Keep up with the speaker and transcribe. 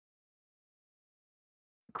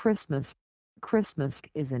Christmas. Christmas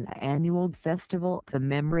is an annual festival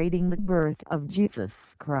commemorating the birth of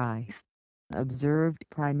Jesus Christ, observed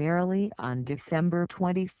primarily on December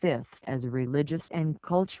 25th as a religious and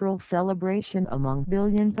cultural celebration among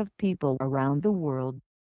billions of people around the world.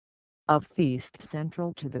 A feast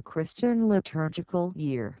central to the Christian liturgical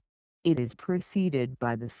year. It is preceded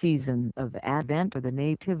by the season of Advent or the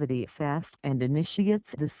Nativity Fast and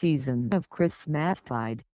initiates the season of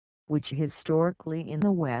Christmastide, which historically in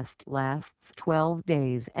the West lasts 12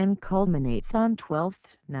 days and culminates on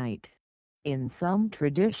Twelfth Night. In some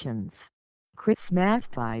traditions,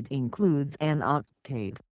 Christmastide includes an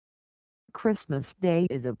octave. Christmas Day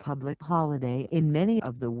is a public holiday in many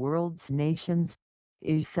of the world's nations,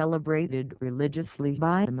 is celebrated religiously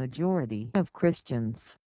by the majority of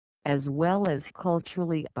Christians, as well as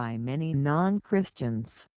culturally by many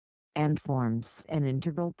non-Christians, and forms an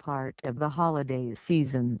integral part of the holiday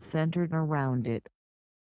season centered around it.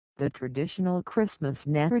 The traditional Christmas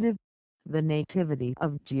narrative, the Nativity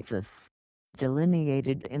of Jesus,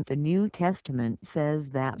 delineated in the New Testament says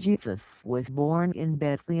that Jesus was born in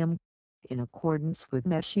Bethlehem, in accordance with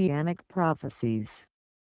messianic prophecies.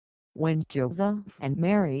 When Joseph and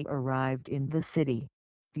Mary arrived in the city,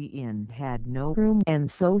 the inn had no room and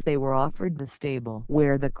so they were offered the stable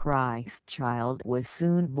where the Christ child was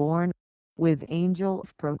soon born, with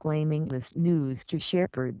angels proclaiming this news to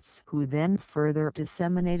shepherds who then further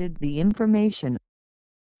disseminated the information.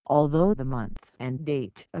 Although the month and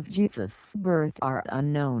date of Jesus' birth are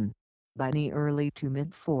unknown, by the early to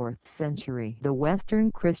mid-4th century the Western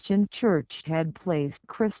Christian Church had placed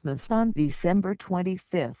Christmas on December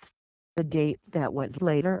 25th, a date that was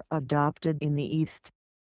later adopted in the East.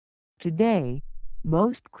 Today,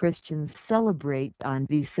 most Christians celebrate on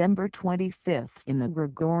December 25th in the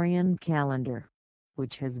Gregorian calendar,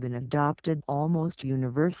 which has been adopted almost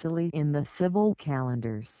universally in the civil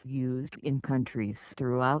calendars used in countries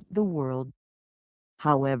throughout the world.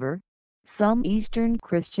 However, some Eastern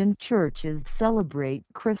Christian churches celebrate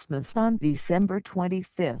Christmas on December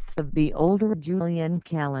 25th of the older Julian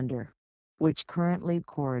calendar, which currently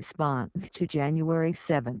corresponds to January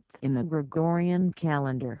 7th in the Gregorian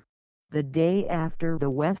calendar, the day after the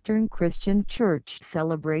Western Christian Church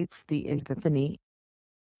celebrates the Epiphany.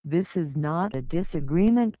 This is not a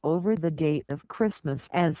disagreement over the date of Christmas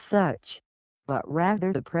as such, but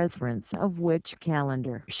rather the preference of which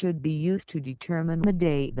calendar should be used to determine the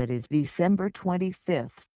day that is December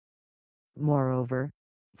 25th. Moreover,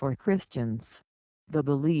 for Christians, the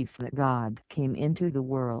belief that God came into the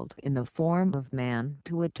world in the form of man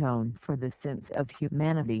to atone for the sins of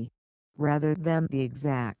humanity, rather than the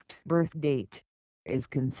exact birth date, is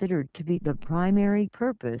considered to be the primary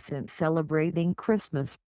purpose in celebrating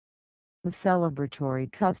Christmas. The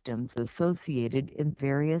celebratory customs associated in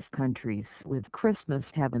various countries with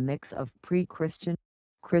Christmas have a mix of pre-Christian,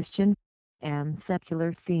 Christian, and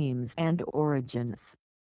secular themes and origins.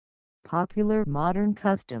 Popular modern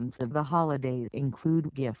customs of the holiday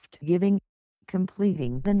include gift giving,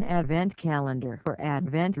 completing an Advent calendar or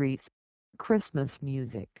Advent wreath, Christmas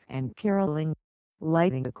music and caroling,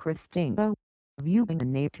 lighting a Christina, viewing a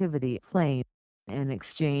nativity play, an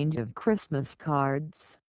exchange of Christmas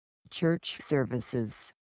cards, church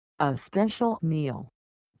services, a special meal,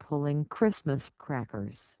 pulling Christmas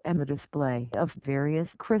crackers and a display of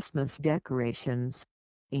various Christmas decorations,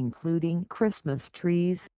 including Christmas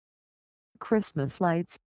trees, Christmas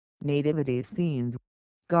lights, nativity scenes,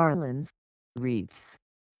 garlands, wreaths,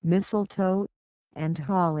 mistletoe, and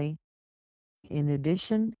holly. In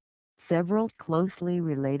addition, several closely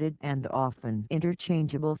related and often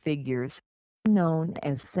interchangeable figures, known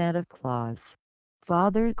as Santa Claus,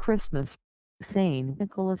 Father Christmas, Saint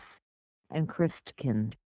Nicholas, and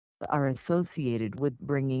Christkind, are associated with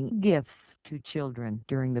bringing gifts to children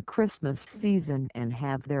during the Christmas season and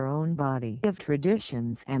have their own body of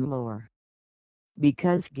traditions and lore.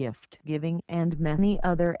 Because gift-giving and many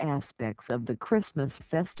other aspects of the Christmas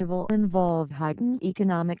festival involve heightened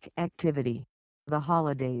economic activity, the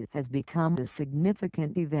holiday has become a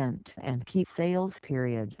significant event and key sales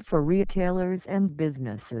period for retailers and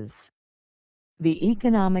businesses. The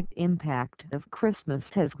economic impact of Christmas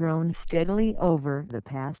has grown steadily over the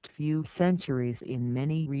past few centuries in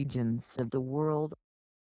many regions of the world,